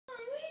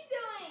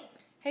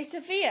Hey,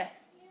 Sophia.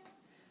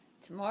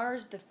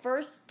 Tomorrow's the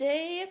first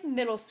day of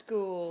middle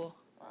school.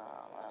 Mom,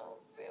 I don't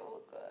feel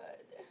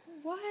good.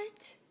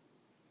 What?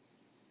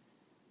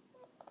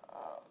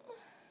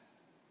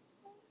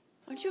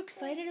 Aren't you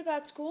excited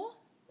about school?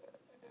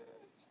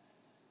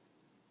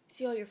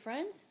 See all your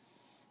friends?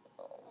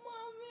 Oh,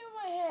 Mom,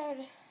 in my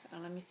head. Oh,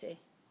 let me see.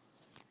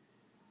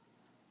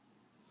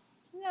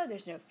 No,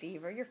 there's no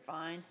fever. You're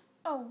fine.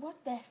 Oh, what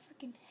the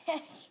freaking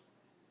heck?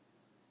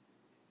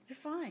 You're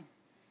fine.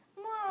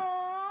 Mom!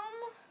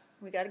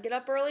 We got to get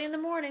up early in the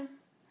morning.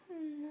 I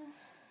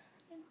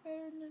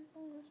better not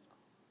go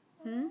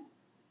to school.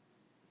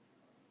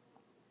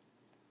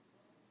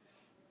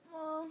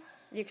 Mom,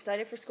 You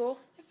excited for school?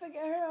 if I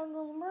get hurt, I'll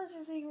go to the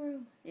emergency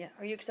room. Yeah.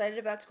 Are you excited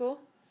about school?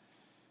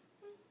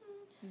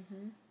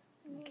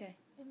 Okay.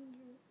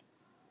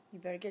 You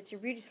better get your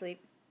beauty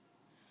sleep.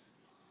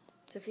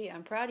 Sophia,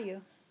 I'm proud of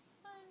you.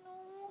 I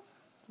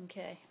know.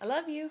 Okay. I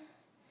love you.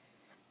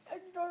 I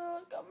just don't know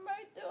what's coming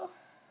back though.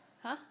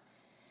 Huh?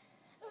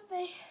 If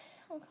they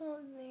will come out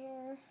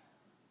there.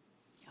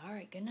 All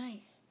right. Good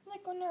night.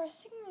 Nick will never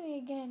sing to me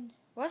again.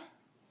 What?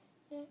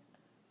 Nick.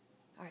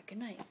 All right. Good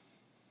night.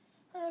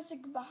 I want to say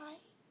goodbye.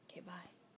 Okay. Bye.